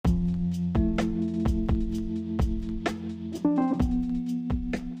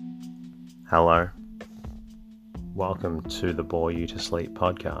Hello. Welcome to the Bore You to Sleep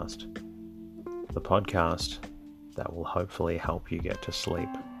podcast. The podcast that will hopefully help you get to sleep.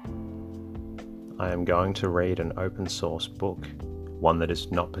 I am going to read an open source book, one that is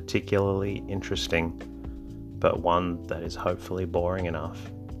not particularly interesting, but one that is hopefully boring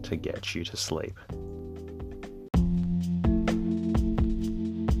enough to get you to sleep.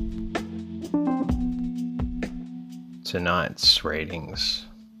 Tonight's readings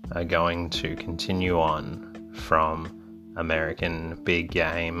are going to continue on from American Big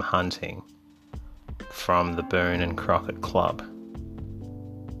Game Hunting from the Boone and Crockett Club.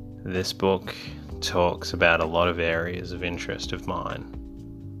 This book talks about a lot of areas of interest of mine,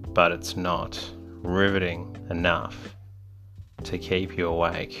 but it's not riveting enough to keep you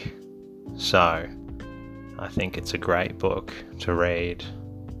awake. So, I think it's a great book to read,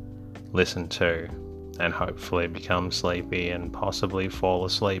 listen to, and hopefully become sleepy and possibly fall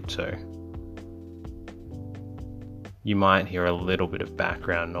asleep to. You might hear a little bit of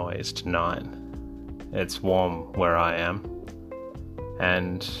background noise tonight. It's warm where I am,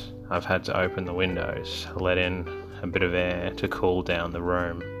 and I've had to open the windows to let in a bit of air to cool down the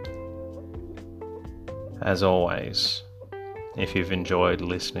room. As always, if you've enjoyed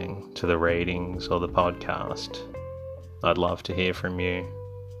listening to the readings or the podcast, I'd love to hear from you.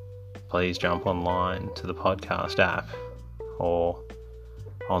 Please jump online to the podcast app or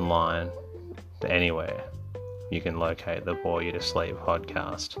online to anywhere you can locate the Bore You to Sleep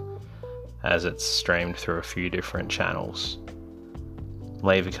podcast, as it's streamed through a few different channels.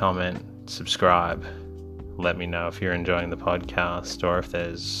 Leave a comment, subscribe, let me know if you're enjoying the podcast or if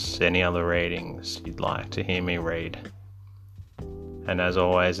there's any other readings you'd like to hear me read. And as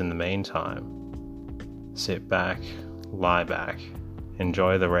always, in the meantime, sit back, lie back,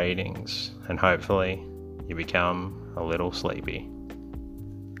 enjoy the readings, and hopefully you become a little sleepy.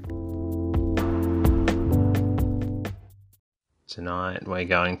 Tonight we're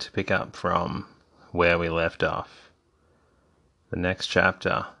going to pick up from where we left off. The next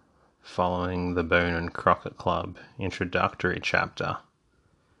chapter, following the Boone and Crockett Club introductory chapter,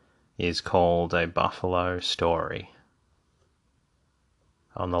 is called A Buffalo Story.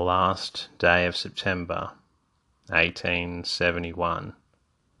 On the last day of September 1871,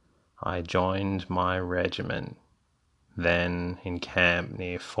 I joined my regiment, then in camp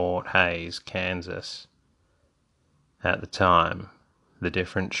near Fort Hays, Kansas. At the time, the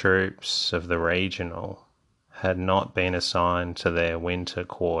different troops of the regional had not been assigned to their winter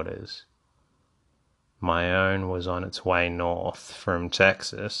quarters. My own was on its way north from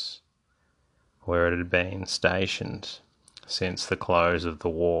Texas, where it had been stationed since the close of the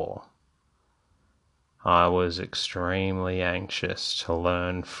war. I was extremely anxious to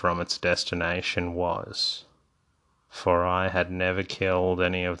learn from its destination was, for I had never killed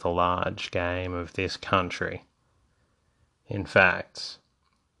any of the large game of this country. In fact,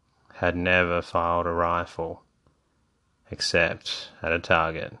 had never fired a rifle, except at a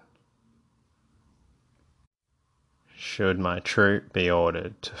target. Should my troop be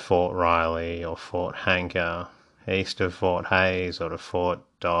ordered to Fort Riley or Fort Hanker, east of Fort Hays, or to Fort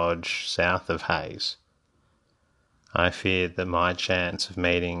Dodge, south of Hays, I feared that my chance of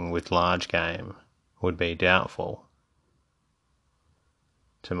meeting with large game would be doubtful.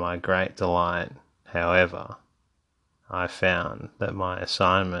 To my great delight, however, I found that my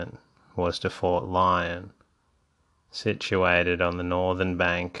assignment was to Fort Lyon, situated on the northern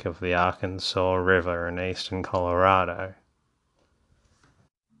bank of the Arkansas River in eastern Colorado.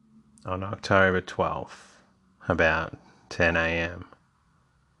 On October 12th, about 10 a.m.,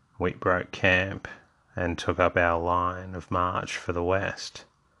 we broke camp and took up our line of march for the west,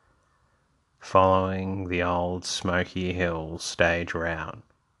 following the old Smoky Hills stage route.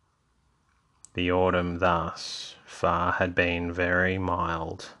 The autumn thus far had been very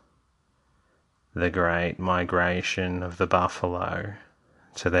mild. The great migration of the buffalo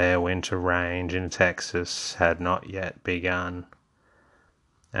to their winter range in Texas had not yet begun,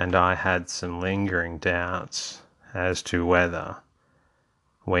 and I had some lingering doubts as to whether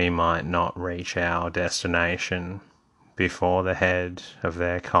we might not reach our destination before the head of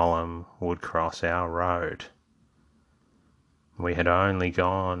their column would cross our road. We had only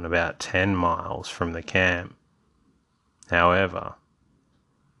gone about 10 miles from the camp. However,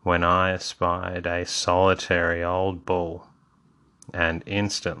 when I espied a solitary old bull, and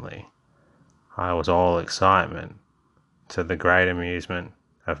instantly I was all excitement, to the great amusement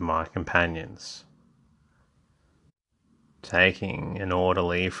of my companions. Taking an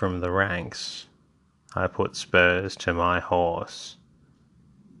orderly from the ranks, I put spurs to my horse,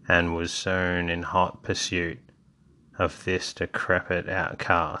 and was soon in hot pursuit of this decrepit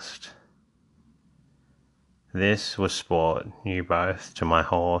outcast This was sport new both to my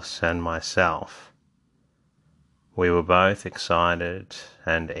horse and myself. We were both excited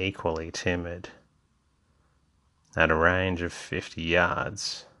and equally timid. At a range of 50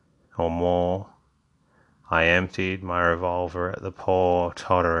 yards or more, I emptied my revolver at the poor,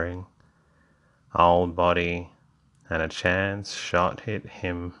 tottering, old body, and a chance shot hit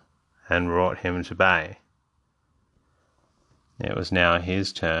him and brought him to bay. It was now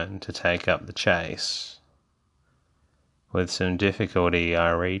his turn to take up the chase. With some difficulty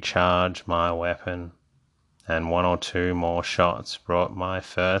I recharged my weapon, and 1 or 2 more shots brought my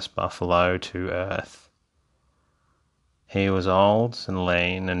first buffalo to earth. He was old and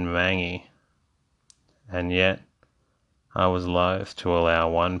lean and mangy, and yet I was loath to allow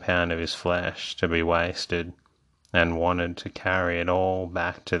 1 pound of his flesh to be wasted, and wanted to carry it all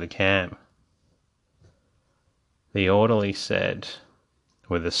back to the camp. The orderly said,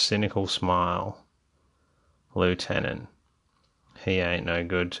 with a cynical smile, "Lieutenant, he ain't no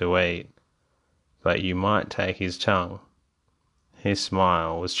good to eat, but you might take his tongue." His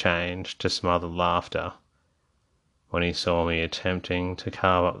smile was changed to smothered laughter when he saw me attempting to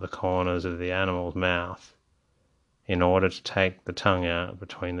carve up the corners of the animal's mouth in order to take the tongue out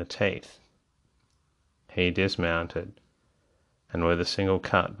between the teeth. He dismounted, and with a single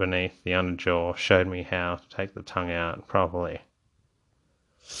cut beneath the underjaw showed me how to take the tongue out properly.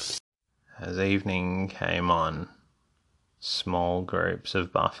 As evening came on, small groups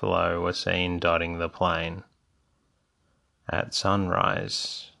of buffalo were seen dotting the plain. At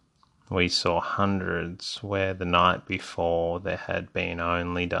sunrise, we saw hundreds where the night before there had been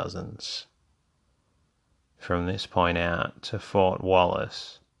only dozens. From this point out to Fort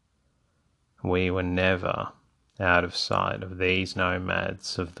Wallace, we were never out of sight of these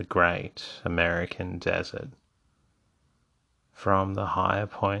nomads of the great American desert. From the higher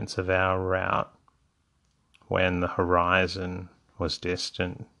points of our route, when the horizon was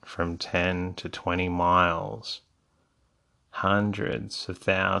distant from 10 to 20 miles, hundreds of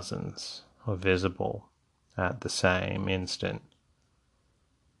thousands were visible at the same instant.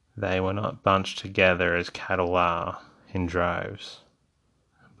 They were not bunched together as cattle are in droves,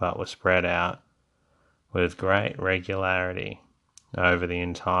 but were spread out with great regularity over the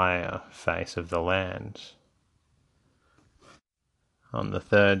entire face of the land. On the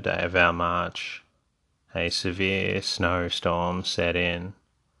 3rd day of our march, a severe snowstorm set in,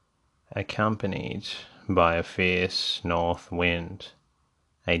 accompanied by a fierce north wind,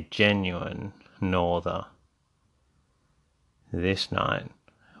 a genuine norther. This night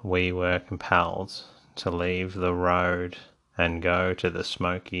we were compelled to leave the road and go to the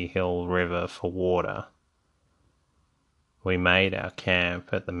Smoky Hill River for water. We made our camp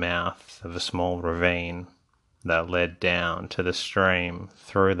at the mouth of a small ravine that led down to the stream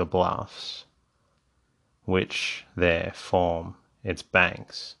through the bluffs, which there form its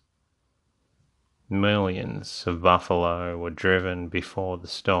banks. Millions of buffalo were driven before the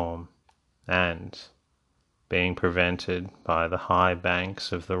storm, and, being prevented by the high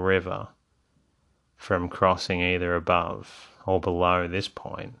banks of the river from crossing either above or below this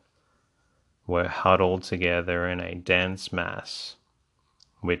point, were huddled together in a dense mass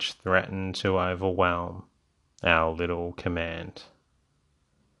which threatened to overwhelm our little command.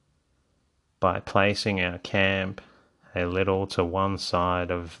 By placing our camp a little to one side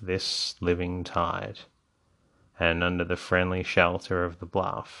of this living tide, and under the friendly shelter of the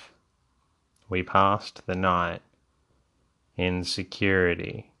bluff, we passed the night in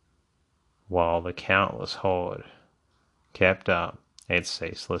security, while the countless horde kept up its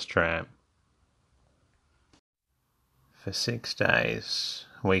ceaseless tramp. For 6 days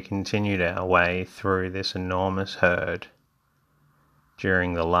we continued our way through this enormous herd,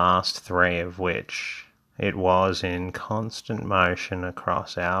 during the last 3 of which it was in constant motion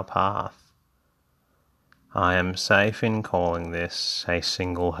across our path. I am safe in calling this a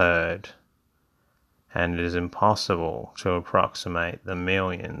single herd, and it is impossible to approximate the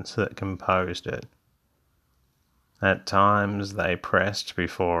millions that composed it. At times they pressed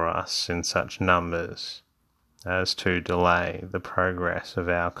before us in such numbers as to delay the progress of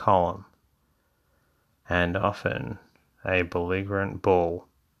our column, and often a belligerent bull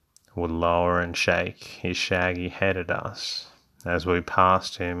would lower and shake his shaggy head at us as we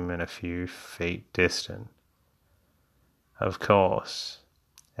passed him in a few feet distant. Of course,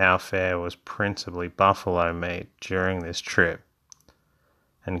 our fare was principally buffalo meat during this trip,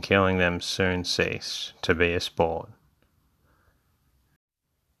 and killing them soon ceased to be a sport.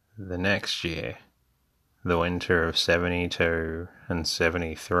 The next year, the winter of 72 and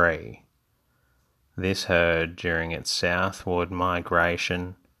 73, this herd during its southward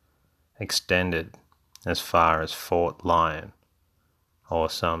migration extended as far as Fort Lyon, or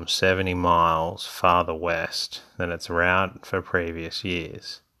some 70 miles farther west than its route for previous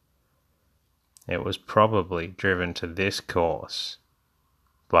years. It was probably driven to this course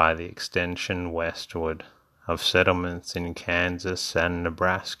by the extension westward of settlements in Kansas and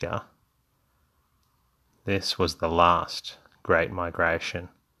Nebraska. This was the last great migration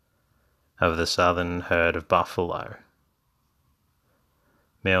of the southern herd of buffalo.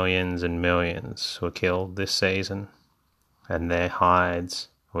 Millions and millions were killed this season, and their hides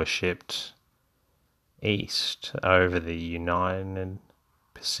were shipped east over the Union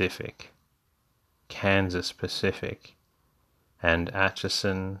Pacific, Kansas Pacific, and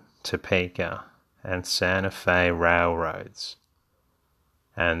Atchison, Topeka, and Santa Fe railroads.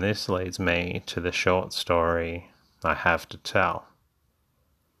 And this leads me to the short story I have to tell.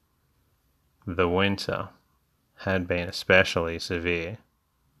 The winter had been especially severe.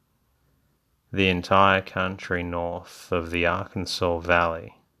 The entire country north of the Arkansas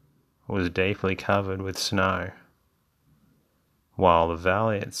Valley was deeply covered with snow, while the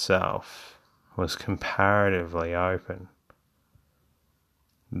valley itself was comparatively open.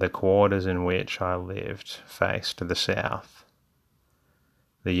 The quarters in which I lived faced the south.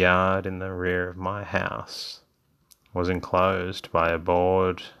 The yard in the rear of my house was enclosed by a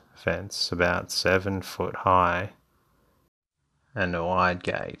board fence about 7 foot high, and a wide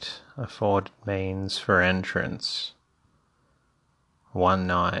gate afforded means for entrance. One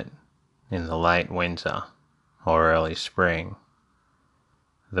night in the late winter or early spring,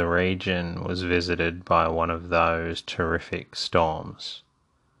 the region was visited by one of those terrific storms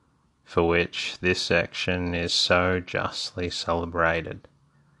for which this section is so justly celebrated.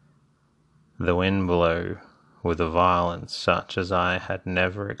 The wind blew with a violence such as I had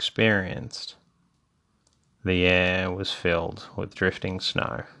never experienced. The air was filled with drifting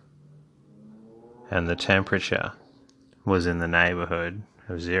snow, and the temperature was in the neighbourhood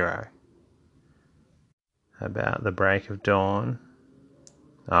of 0. About the break of dawn,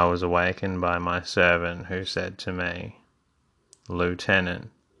 I was awakened by my servant, who said to me,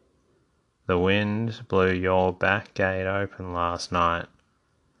 "Lieutenant, the wind blew your back gate open last night,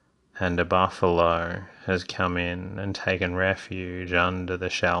 and a buffalo has come in and taken refuge under the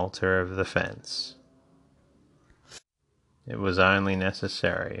shelter of the fence." It was only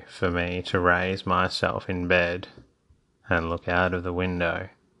necessary for me to raise myself in bed and look out of the window,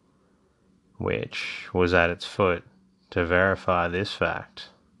 which was at its foot, to verify this fact.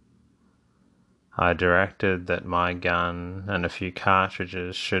 I directed that my gun and a few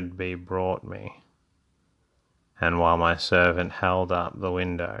cartridges should be brought me, and while my servant held up the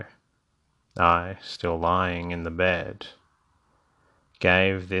window, I, still lying in the bed,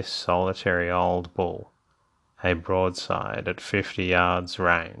 gave this solitary old bull a broadside at 50 yards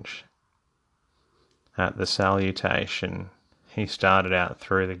range. At the salutation, he started out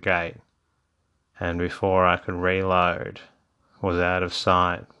through the gate, and before I could reload, was out of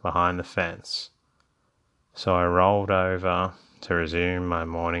sight behind the fence, so I rolled over to resume my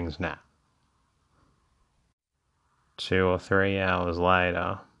morning's nap. 2 or 3 hours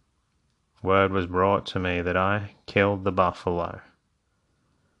later, word was brought to me that I killed the buffalo,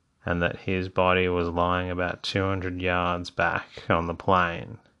 and that his body was lying about 200 yards back on the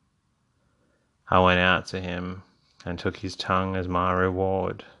plain. I went out to him and took his tongue as my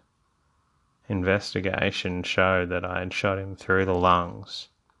reward. Investigation showed that I had shot him through the lungs,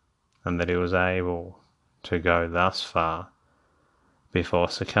 and that he was able to go thus far before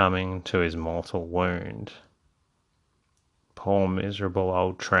succumbing to his mortal wound. Poor miserable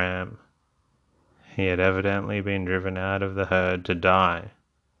old tramp. He had evidently been driven out of the herd to die,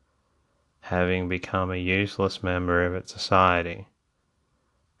 having become a useless member of its society,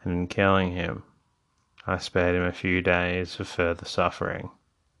 and in killing him, I spared him a few days of further suffering,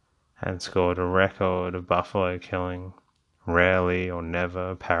 and scored a record of buffalo killing rarely or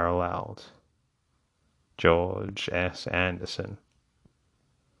never paralleled. George S. Anderson.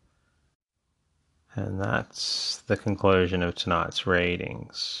 And that's the conclusion of tonight's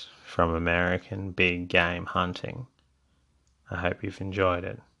readings from American Big Game Hunting. I hope you've enjoyed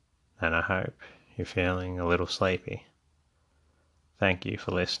it, and I hope you're feeling a little sleepy. Thank you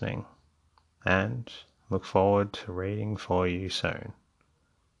for listening, and look forward to reading for you soon.